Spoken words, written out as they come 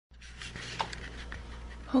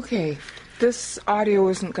Okay, this audio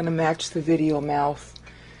isn't going to match the video mouth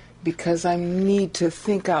because I need to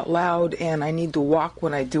think out loud and I need to walk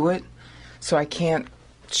when I do it, so I can't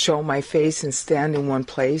show my face and stand in one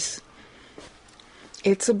place.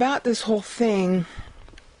 It's about this whole thing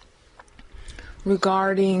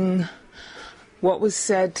regarding what was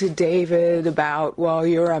said to David about, well,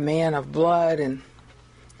 you're a man of blood and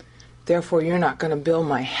therefore you're not going to build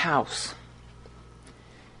my house.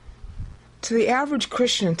 To the average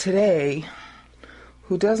Christian today,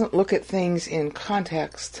 who doesn't look at things in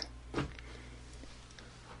context,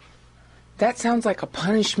 that sounds like a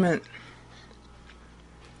punishment.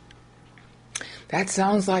 That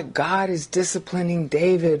sounds like God is disciplining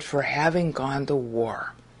David for having gone to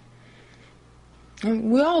war.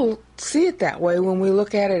 And we all see it that way when we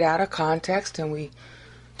look at it out of context and we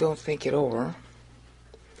don't think it over.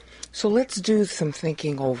 So let's do some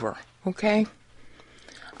thinking over, okay?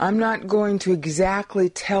 I'm not going to exactly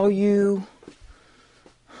tell you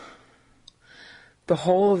the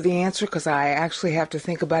whole of the answer because I actually have to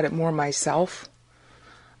think about it more myself.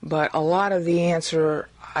 But a lot of the answer,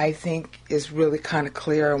 I think, is really kind of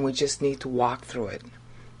clear and we just need to walk through it.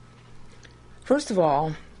 First of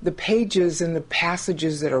all, the pages and the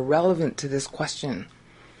passages that are relevant to this question,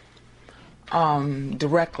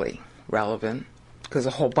 directly relevant, because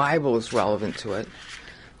the whole Bible is relevant to it.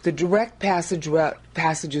 The direct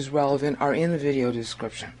passages relevant are in the video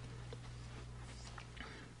description.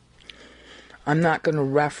 I'm not going to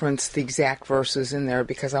reference the exact verses in there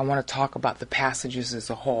because I want to talk about the passages as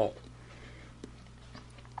a whole.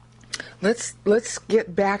 Let's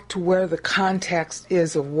get back to where the context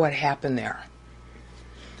is of what happened there.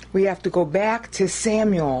 We have to go back to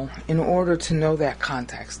Samuel in order to know that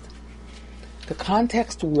context. The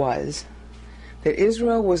context was that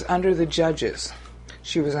Israel was under the judges.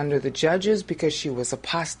 She was under the judges because she was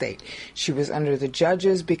apostate. She was under the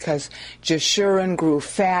judges because Jeshurun grew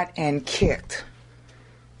fat and kicked.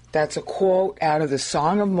 That's a quote out of the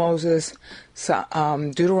Song of Moses,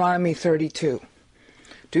 Deuteronomy 32.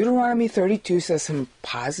 Deuteronomy 32 says some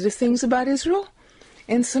positive things about Israel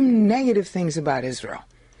and some negative things about Israel.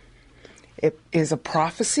 It is a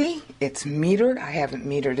prophecy. It's metered. I haven't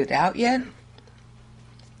metered it out yet.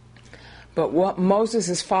 But what Moses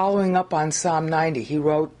is following up on Psalm 90. He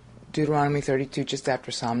wrote Deuteronomy 32 just after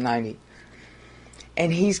Psalm 90.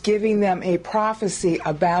 And he's giving them a prophecy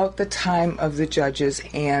about the time of the judges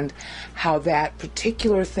and how that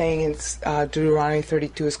particular thing in Deuteronomy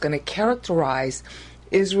 32 is going to characterize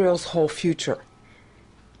Israel's whole future.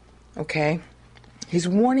 Okay? He's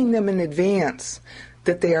warning them in advance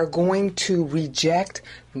that they are going to reject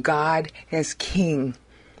God as king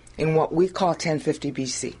in what we call 1050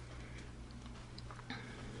 BC.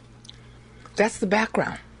 That's the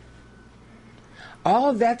background. All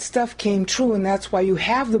of that stuff came true, and that's why you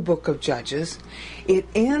have the book of Judges. It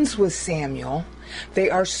ends with Samuel. They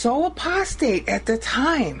are so apostate at the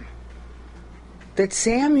time that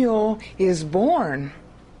Samuel is born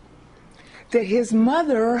that his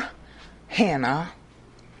mother, Hannah,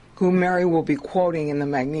 who Mary will be quoting in the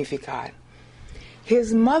Magnificat,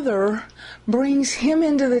 his mother brings him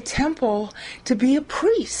into the temple to be a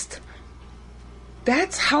priest.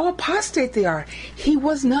 That's how apostate they are. He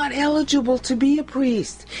was not eligible to be a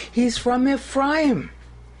priest. He's from Ephraim.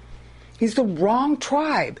 He's the wrong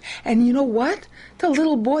tribe. And you know what? The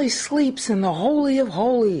little boy sleeps in the Holy of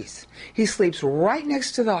Holies. He sleeps right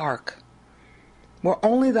next to the ark, where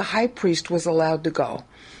only the high priest was allowed to go.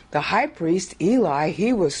 The high priest, Eli,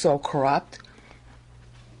 he was so corrupt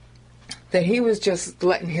that he was just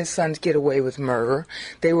letting his sons get away with murder.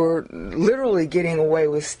 They were literally getting away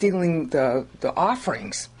with stealing the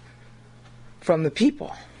offerings from the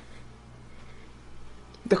people.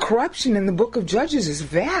 The corruption in the book of Judges is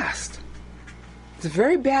vast. It's a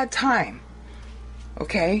very bad time.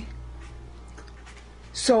 Okay?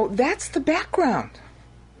 So that's the background.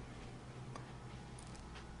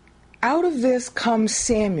 Out of this comes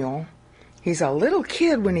Samuel. He's a little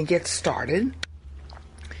kid when he gets started,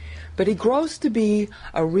 but he grows to be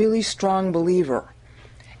a really strong believer.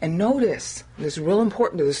 And notice, this is real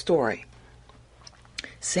important to the story,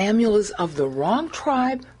 Samuel is of the wrong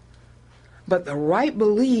tribe, but the right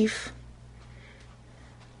belief.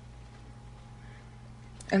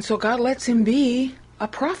 And so God lets him be a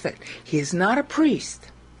prophet. He is not a priest.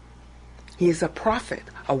 He is a prophet,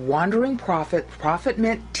 a wandering prophet. Prophet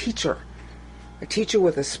meant teacher. A teacher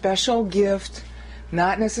with a special gift,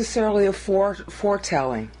 not necessarily a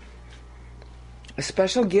foretelling. A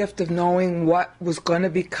special gift of knowing what was going to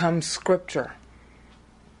become scripture.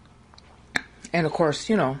 And of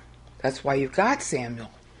course, that's why you've got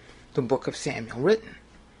Samuel, the book of Samuel written.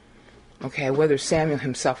 Okay, whether Samuel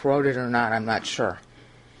himself wrote it or not, I'm not sure.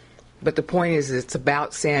 But the point is, it's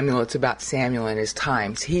about Samuel. It's about Samuel and his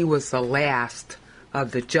times. He was the last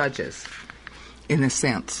of the judges, in a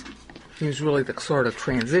sense. He was really the sort of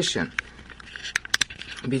transition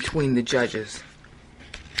between the judges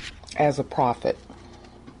as a prophet.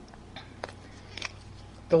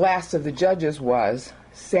 The last of the judges was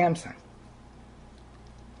Samson.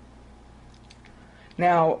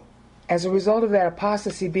 Now, as a result of that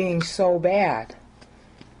apostasy being so bad,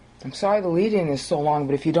 I'm sorry the lead-in is so long,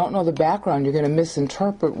 but if you don't know the background, you're going to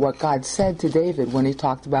misinterpret what God said to David when he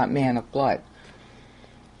talked about man of blood.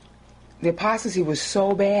 The apostasy was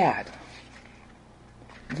so bad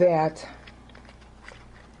that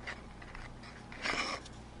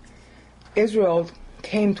Israel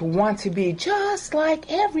came to want to be just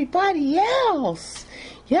like everybody else.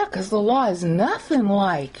 Yeah, because the law is nothing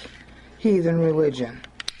like heathen religion.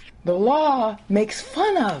 The law makes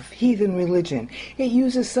fun of heathen religion. It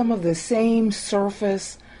uses some of the same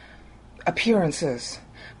surface appearances,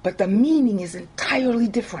 but the meaning is entirely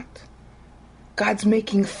different. God's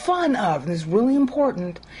making fun of, and this is really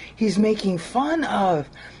important, he's making fun of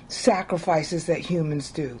sacrifices that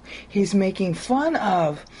humans do. He's making fun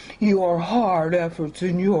of your hard efforts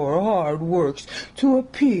and your hard works to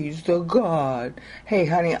appease the God. Hey,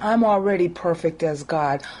 honey, I'm already perfect as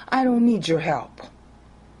God. I don't need your help.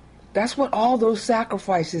 That's what all those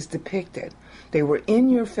sacrifices depicted. They were in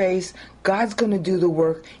your face. God's going to do the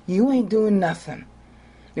work. You ain't doing nothing.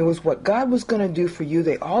 It was what God was going to do for you.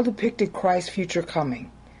 They all depicted Christ's future coming.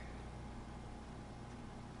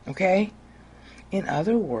 Okay? In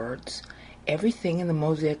other words, everything in the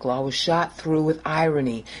Mosaic Law was shot through with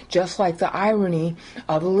irony, just like the irony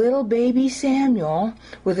of little baby Samuel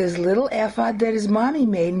with his little ephod that his mommy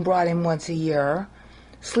made and brought him once a year,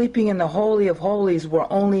 sleeping in the Holy of Holies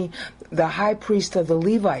where only the high priest of the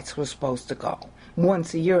Levites was supposed to go,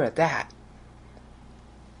 once a year at that.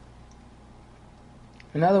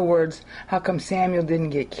 In other words, how come Samuel didn't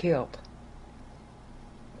get killed?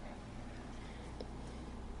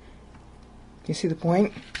 You see the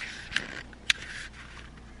point?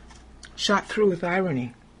 Shot through with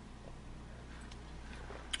irony.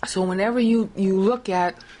 So whenever you look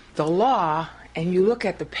at the law and you look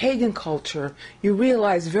at the pagan culture, you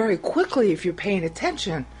realize very quickly, if you're paying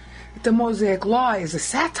attention, that the Mosaic Law is a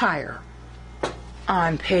satire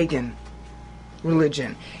on pagan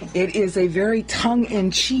religion. It is a very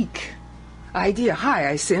tongue-in-cheek idea. Hi,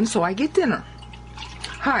 I sinned, so I get dinner.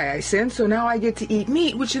 Hi, I sinned, so now I get to eat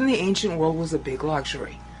meat, which in the ancient world was a big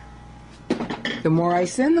luxury. The more I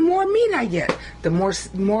sin, the more meat I get. The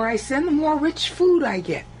more I sin, the more rich food I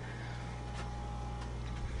get.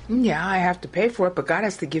 Yeah, I have to pay for it, but God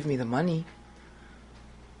has to give me the money.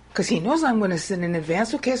 Because he knows I'm going to sin in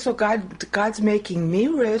advance. Okay, so God's making me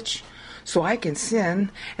rich so I can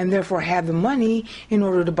sin and therefore have the money in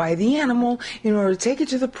order to buy the animal, in order to take it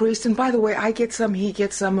to the priest. And by the way, I get some, he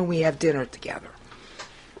gets some, and we have dinner together.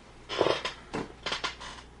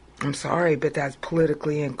 I'm sorry, but that's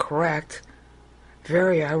politically incorrect.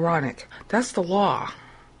 Very ironic. That's the law.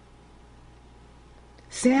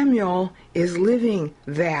 Samuel is living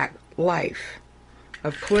that life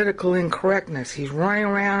of political incorrectness. He's running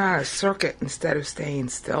around on a circuit instead of staying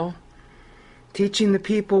still, teaching the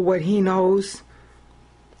people what he knows,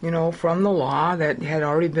 from the law that had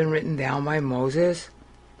already been written down by Moses.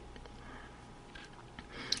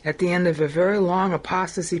 At the end of a very long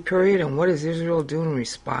apostasy period, and what does Israel do in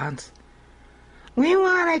response? We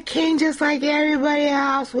want a king just like everybody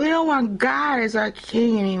else. We don't want God as our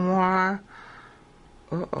king anymore.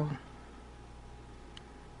 Uh-oh.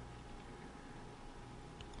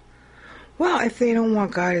 Well, if they don't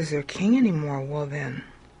want God as their king anymore, well then,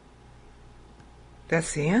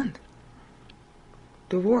 that's the end.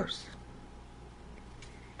 Divorce.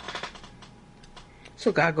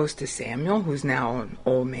 So God goes to Samuel, who's now an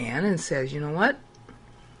old man, and says, you know what?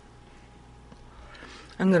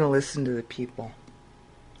 I'm going to listen to the people.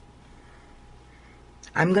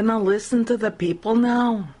 I'm going to listen to the people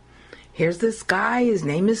now. Here's this guy, his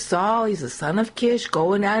name is Saul, he's the son of Kish,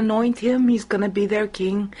 go and anoint him, he's going to be their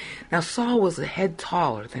king. Now Saul was a head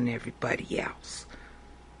taller than everybody else.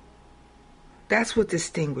 That's what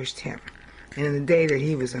distinguished him. And in the day that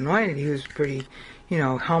he was anointed, he was a pretty,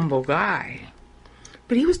 humble guy.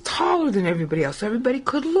 But he was taller than everybody else, so everybody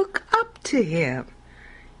could look up to him.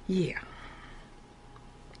 Yeah.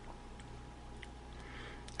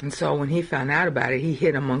 And so when he found out about it, he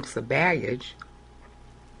hid amongst the baggage.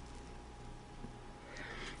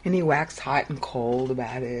 And he waxed hot and cold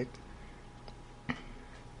about it. A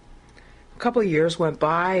couple of years went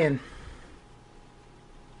by, and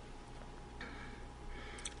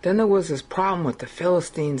Then there was this problem with the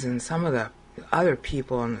Philistines and some of the other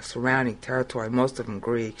people in the surrounding territory, most of them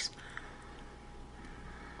Greeks.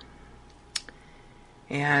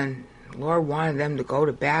 And the Lord wanted them to go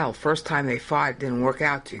to battle. First time they fought, it didn't work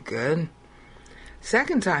out too good.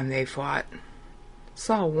 Second time they fought,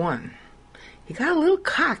 Saul won. He got a little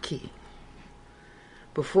cocky.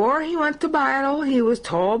 Before he went to battle, he was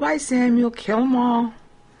told by Samuel, kill them all.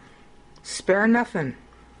 Spare nothing.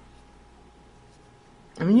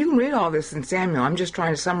 I mean, you can read all this in Samuel. I'm just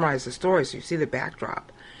trying to summarize the story so you see the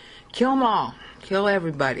backdrop. Kill them all. Kill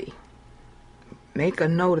everybody. Make a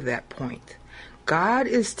note of that point. God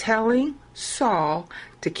is telling Saul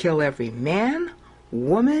to kill every man,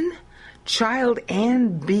 woman, child,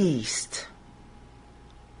 and beast.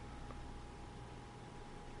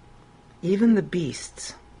 Even the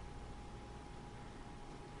beasts.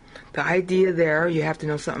 The idea there, you have to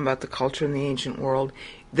know something about the culture in the ancient world.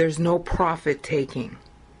 There's no profit taking.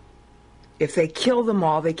 If they kill them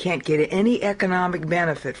all, they can't get any economic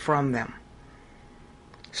benefit from them.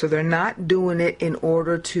 So they're not doing it in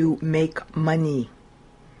order to make money.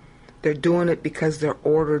 They're doing it because they're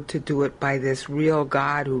ordered to do it by this real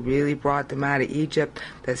God who really brought them out of Egypt.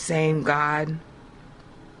 The same God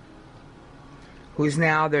who's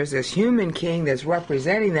now, there's this human king that's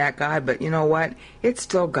representing that God, but you know what? It's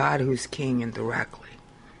still God who's king indirectly.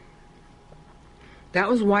 That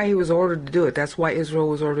was why he was ordered to do it. That's why Israel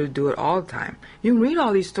was ordered to do it all the time. You can read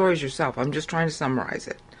all these stories yourself. I'm just trying to summarize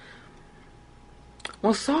it.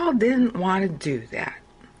 Well, Saul didn't want to do that.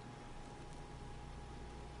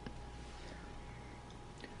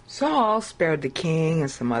 Saul spared the king and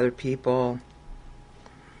some other people.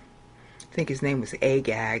 I think his name was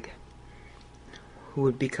Agag, who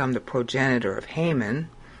would become the progenitor of Haman,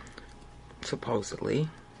 supposedly.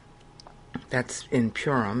 That's in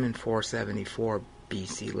Purim in 474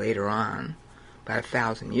 BC, later on, about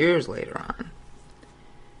 1,000 years later on.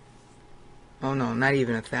 Oh no, not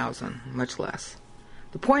even 1,000, much less.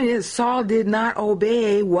 The point is, Saul did not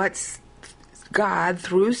obey what God,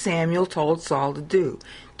 through Samuel, told Saul to do.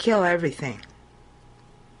 Kill everything.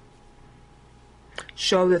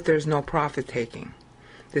 Show that there's no profit-taking.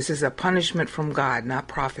 This is a punishment from God, not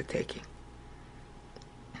profit-taking.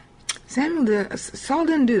 Saul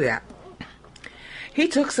didn't do that. He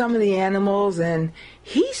took some of the animals and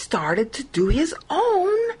he started to do his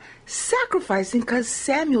own sacrificing because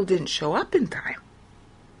Samuel didn't show up in time.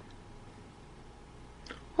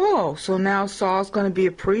 Oh, so now Saul's going to be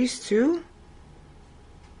a priest too?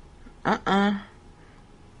 The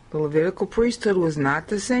Levitical priesthood was not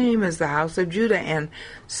the same as the house of Judah, and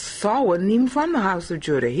Saul wasn't even from the house of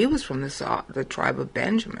Judah. He was from the tribe of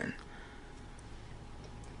Benjamin.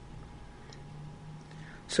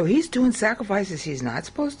 So he's doing sacrifices he's not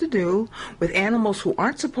supposed to do with animals who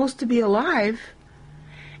aren't supposed to be alive.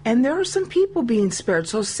 And there are some people being spared.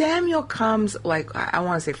 So Samuel comes, like, I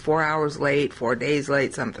want to say 4 hours late, 4 days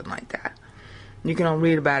late, something like that. You can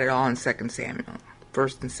read about it all in 2 Samuel,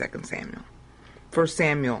 1st and 2 Samuel. 1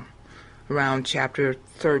 Samuel, around chapter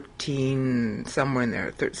 13, somewhere in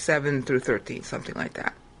there, 7 through 13, something like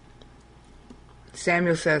that.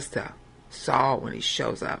 Samuel says to Saul when he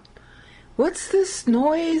shows up, "What's this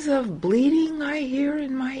noise of bleating I hear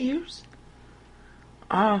in my ears?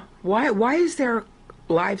 Why is there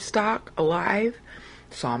livestock alive?"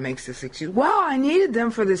 Saul makes this excuse. "Well, I needed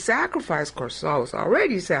them for the sacrifice." Of course, Saul was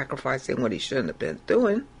already sacrificing what he shouldn't have been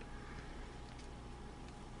doing.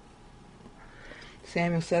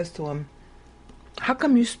 Samuel says to him, "How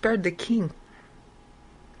come you spared the king?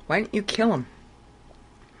 Why didn't you kill him?"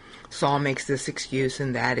 Saul makes this excuse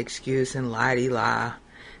and that excuse and la-di-la.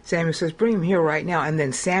 Samuel says, "Bring him here right now." And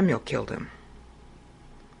then Samuel killed him.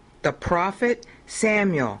 The prophet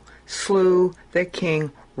Samuel slew the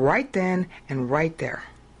king right then and right there.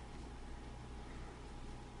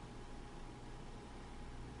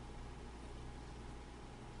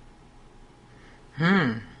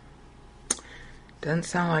 Doesn't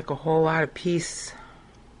sound like a whole lot of peace.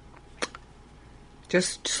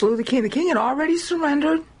 Just slew the king. The king had already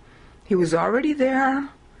surrendered. He was already there.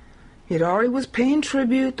 He already was paying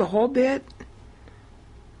tribute, the whole bit.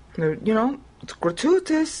 You know, it's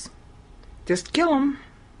gratuitous. Just kill him.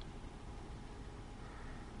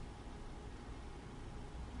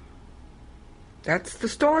 That's the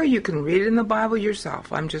story. You can read it in the Bible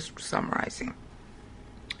yourself. I'm just summarizing.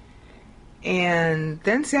 And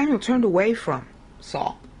then Samuel turned away from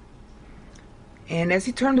Saul. And as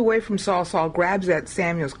he turned away from Saul, Saul grabs at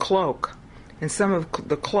Samuel's cloak, and some of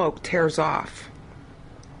the cloak tears off.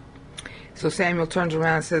 So Samuel turns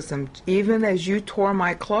around and says to him, "Even as you tore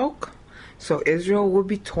my cloak, so Israel will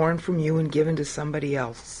be torn from you and given to somebody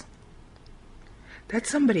else." that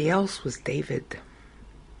somebody else was David.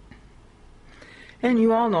 And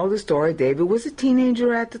you all know the story. David was a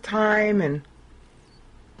teenager at the time, and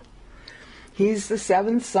he's the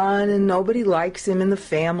seventh son, and nobody likes him in the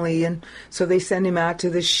family, and so they send him out to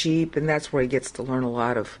the sheep, and that's where he gets to learn a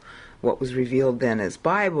lot of what was revealed then as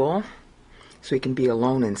Bible, so he can be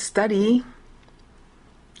alone and study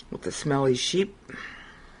with the smelly sheep.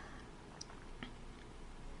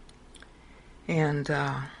 And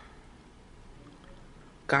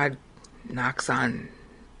God knocks on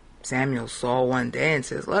Samuel's soul one day and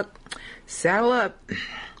says, look, saddle up.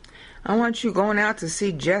 I want you going out to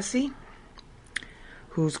see Jesse,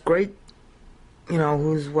 whose father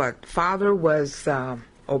was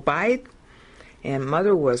Obed, and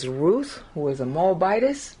mother was Ruth, who was a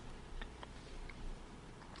Moabitess.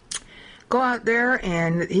 Go out there,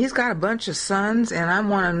 and he's got a bunch of sons, and I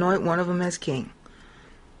want to anoint one of them as king.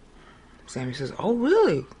 Samuel says, oh,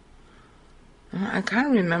 really? I kind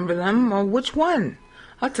of remember them. Well, which one?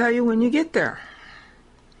 I'll tell you when you get there.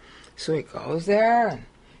 So he goes there, and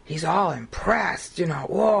he's all impressed,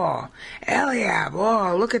 Whoa, Eliab,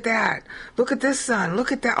 oh, look at that. Look at this son,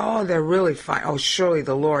 look at that. Oh, they're really fine. Oh, surely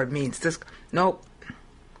the Lord means this. Nope,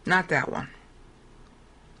 not that one.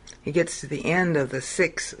 He gets to the end of the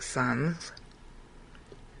 6 sons,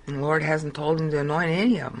 and the Lord hasn't told him to anoint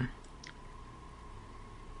any of them.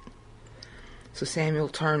 So Samuel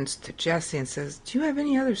turns to Jesse and says, do you have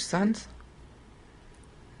any other sons?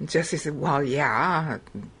 And Jesse said, well, yeah,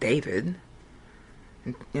 David.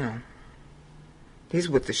 And, he's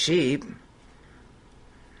with the sheep.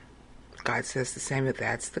 God says to Samuel,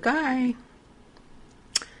 that's the guy.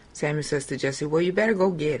 Samuel says to Jesse, well, you better go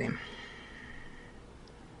get him.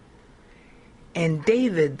 And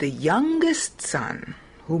David, the youngest son,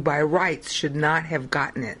 who by rights should not have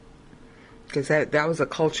gotten it, because that was a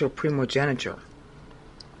culture of primogeniture.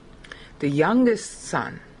 The youngest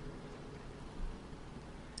son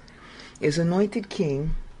is anointed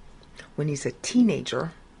king when he's a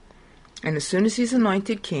teenager, and as soon as he's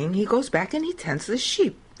anointed king, he goes back and he tends the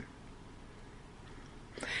sheep.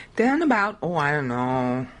 Then about,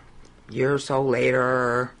 a year or so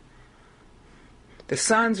later, the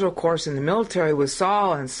sons are, of course, in the military with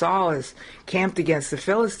Saul, and Saul is camped against the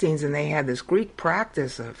Philistines, and they had this Greek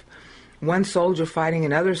practice of one soldier fighting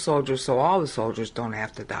another soldier so all the soldiers don't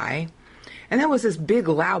have to die. And there was this big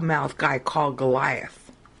loudmouth guy called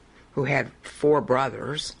Goliath, who had 4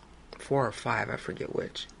 brothers, 4 or 5, I forget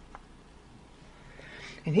which.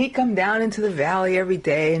 And he'd come down into the valley every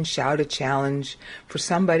day and shout a challenge for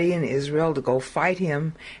somebody in Israel to go fight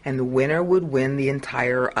him, and the winner would win the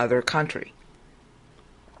entire other country.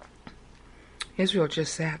 Israel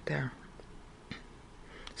just sat there.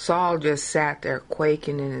 Saul just sat there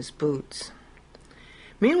quaking in his boots.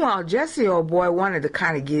 Meanwhile, Jesse, old boy, wanted to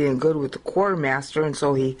kind of get in good with the quartermaster, and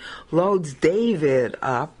so he loads David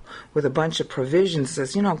up with a bunch of provisions.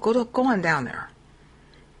 Says, go on down there.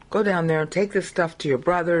 Go down there and take this stuff to your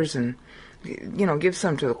brothers and, give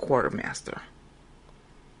some to the quartermaster.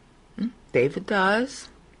 David does.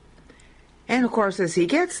 And, of course, as he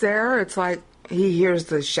gets there, it's like he hears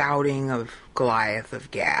the shouting of Goliath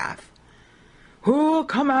of Gath. Who'll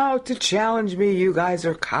come out to challenge me? You guys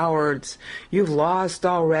are cowards. You've lost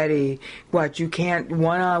already. What, you can't,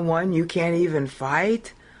 one-on-one, you can't even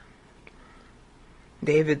fight?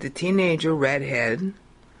 David, the teenager redhead,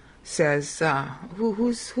 says,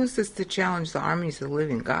 who's this to challenge the armies of the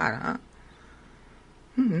living God, huh?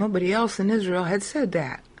 Nobody else in Israel had said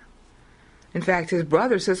that. In fact, his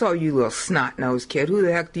brother says, oh, you little snot-nosed kid, who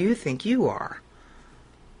the heck do you think you are?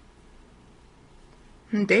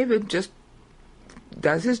 And David just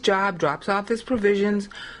does his job, drops off his provisions,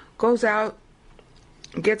 goes out,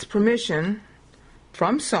 gets permission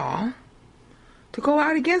from Saul to go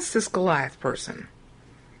out against this Goliath person.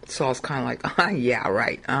 Saul's kind of like, yeah,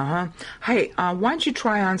 right, Hey, why don't you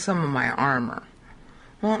try on some of my armor?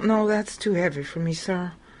 Well, no, that's too heavy for me,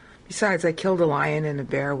 sir. Besides, I killed a lion and a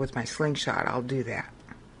bear with my slingshot. I'll do that.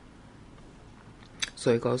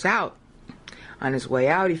 So he goes out. On his way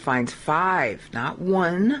out, he finds 5, not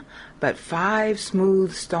 1, but 5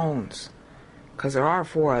 smooth stones, because there are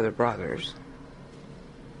 4 other brothers.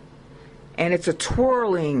 And it's a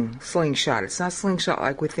twirling slingshot. It's not slingshot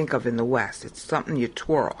like we think of in the West. It's something you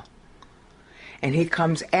twirl. And he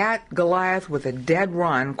comes at Goliath with a dead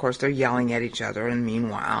run. Of course, they're yelling at each other, and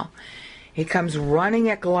meanwhile, he comes running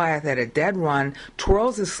at Goliath at a dead run,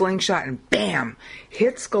 twirls his slingshot, and bam,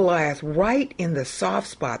 hits Goliath right in the soft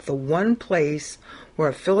spot, the one place where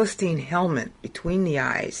a Philistine helmet between the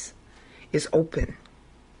eyes is open.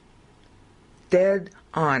 Dead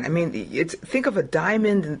on. I mean, think of a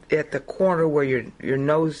diamond at the corner where your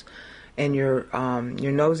nose and your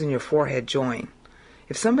nose and your forehead join.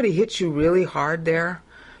 If somebody hits you really hard there,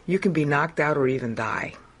 you can be knocked out or even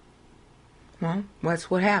die. Well,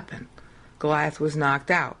 that's what happened. Goliath was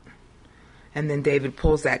knocked out. And then David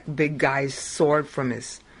pulls that big guy's sword from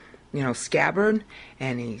his, scabbard,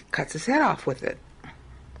 and he cuts his head off with it.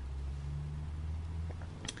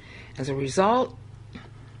 As a result,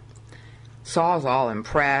 Saul's all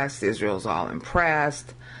impressed. Israel's all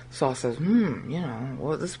impressed. Saul says,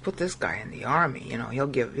 well, let's put this guy in the army.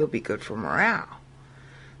 He'll be good for morale.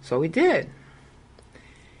 So he did.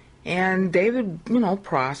 And David,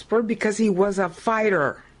 prospered because he was a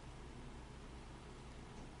fighter.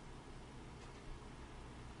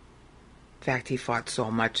 In fact, he fought so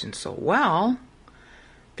much and so well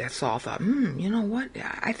that Saul thought, you know what?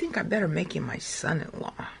 I think I better make him my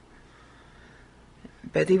son-in-law.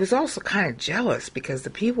 But he was also kind of jealous because the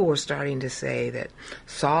people were starting to say that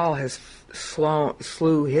Saul has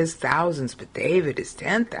slew his thousands, but David is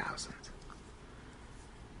 10,000.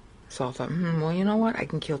 Saul thought, well, you know what? I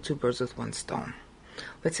can kill two birds with one stone.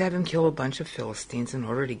 Let's have him kill a bunch of Philistines in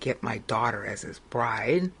order to get my daughter as his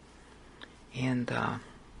bride. And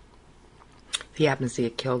if he happens to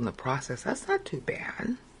get killed in the process, that's not too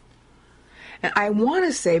bad. And I want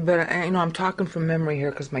to say, but I'm talking from memory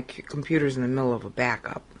here because my computer's in the middle of a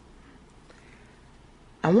backup.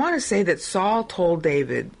 I want to say that Saul told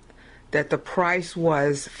David that the price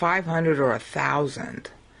was 500 or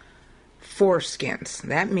 1,000 foreskins.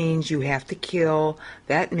 That means you have to kill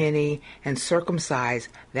that many and circumcise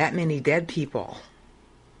that many dead people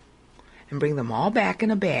and bring them all back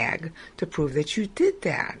in a bag to prove that you did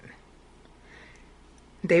that.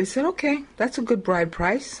 David said, okay, that's a good bride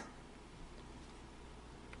price.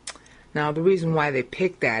 Now, the reason why they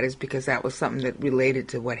picked that is because that was something that related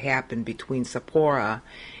to what happened between Zipporah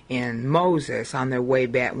and Moses on their way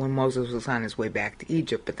back, when Moses was on his way back to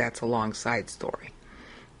Egypt, but that's a long side story.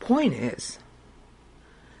 Point is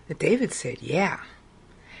that David said, yeah.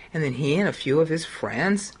 And then he and a few of his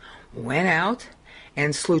friends went out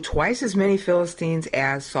and slew twice as many Philistines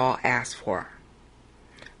as Saul asked for.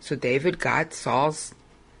 So David got Saul's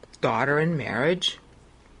daughter in marriage,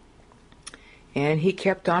 and he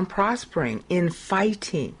kept on prospering in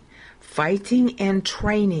fighting and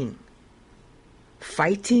training,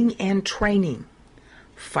 fighting and training,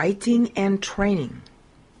 fighting and training.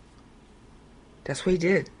 That's what he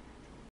did.